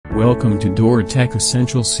Welcome to Dora Tech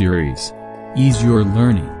Essential Series. Ease your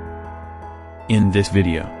learning. In this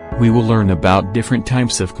video, we will learn about different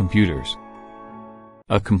types of computers.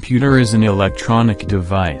 A computer is an electronic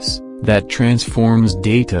device that transforms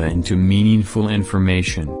data into meaningful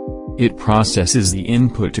information. It processes the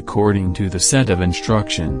input according to the set of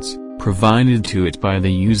instructions provided to it by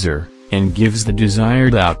the user, and gives the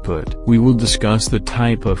desired output. We will discuss the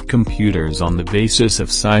type of computers on the basis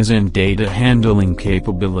of size and data handling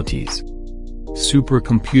capabilities.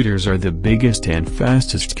 Supercomputers are the biggest and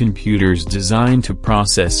fastest computers designed to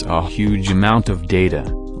process a huge amount of data,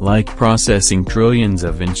 like processing trillions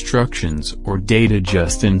of instructions or data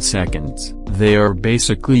just in seconds. They are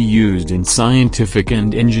basically used in scientific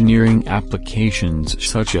and engineering applications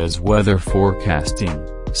such as weather forecasting,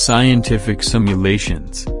 scientific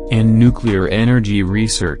simulations, and nuclear energy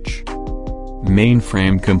research.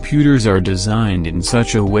 Mainframe computers are designed in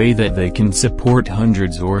such a way that they can support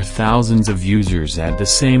hundreds or thousands of users at the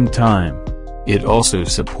same time. It also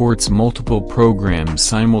supports multiple programs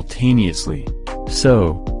simultaneously,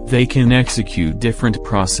 so they can execute different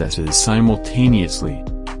processes simultaneously.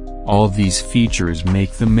 All these features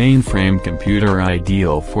make the mainframe computer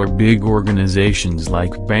ideal for big organizations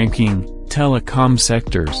like banking, telecom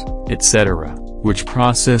sectors, etc., which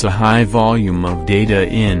process a high volume of data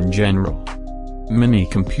in general. Mini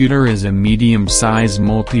computer is a medium-sized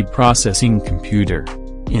multiprocessing computer.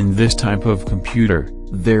 In this type of computer,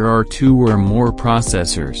 there are 2 or more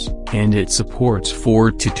processors, and it supports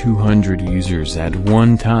 4 to 200 users at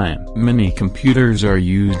one time. Mini computers are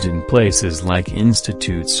used in places like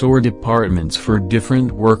institutes or departments for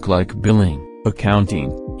different work like billing,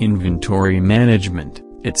 accounting, inventory management,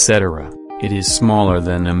 etc. It is smaller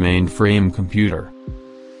than a mainframe computer.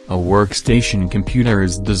 A workstation computer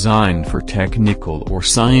is designed for technical or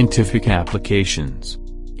scientific applications.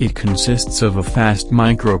 It consists of a fast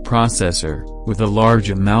microprocessor, with a large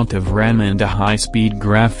amount of RAM and a high-speed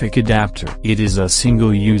graphic adapter. It is a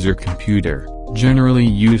single-user computer, generally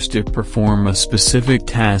used to perform a specific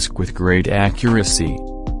task with great accuracy.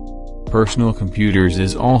 Personal computers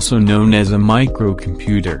is also known as a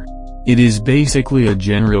microcomputer. It is basically a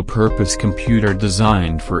general-purpose computer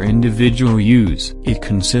designed for individual use. It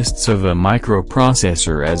consists of a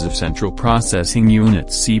microprocessor as a central processing unit,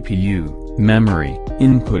 CPU, memory,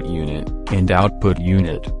 input unit, and output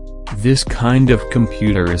unit. This kind of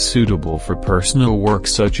computer is suitable for personal work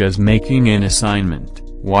such as making an assignment,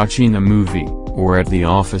 watching a movie, or at the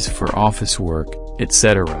office for office work,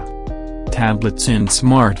 etc. Tablets and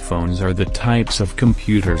smartphones are the types of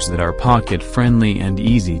computers that are pocket-friendly and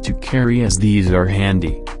easy to carry, as these are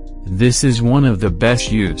handy. This is one of the best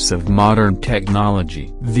use of modern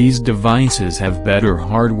technology. These devices have better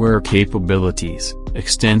hardware capabilities,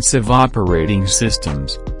 extensive operating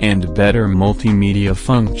systems, and better multimedia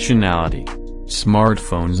functionality.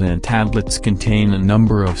 Smartphones and tablets contain a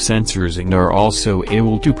number of sensors and are also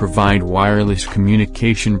able to provide wireless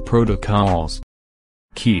communication protocols.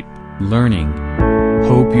 Keep learning.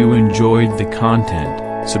 Hope you enjoyed the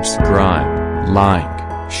content. Subscribe,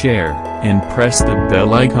 like, share, and press the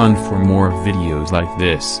bell icon for more videos like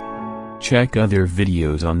this. Check other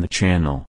videos on the channel.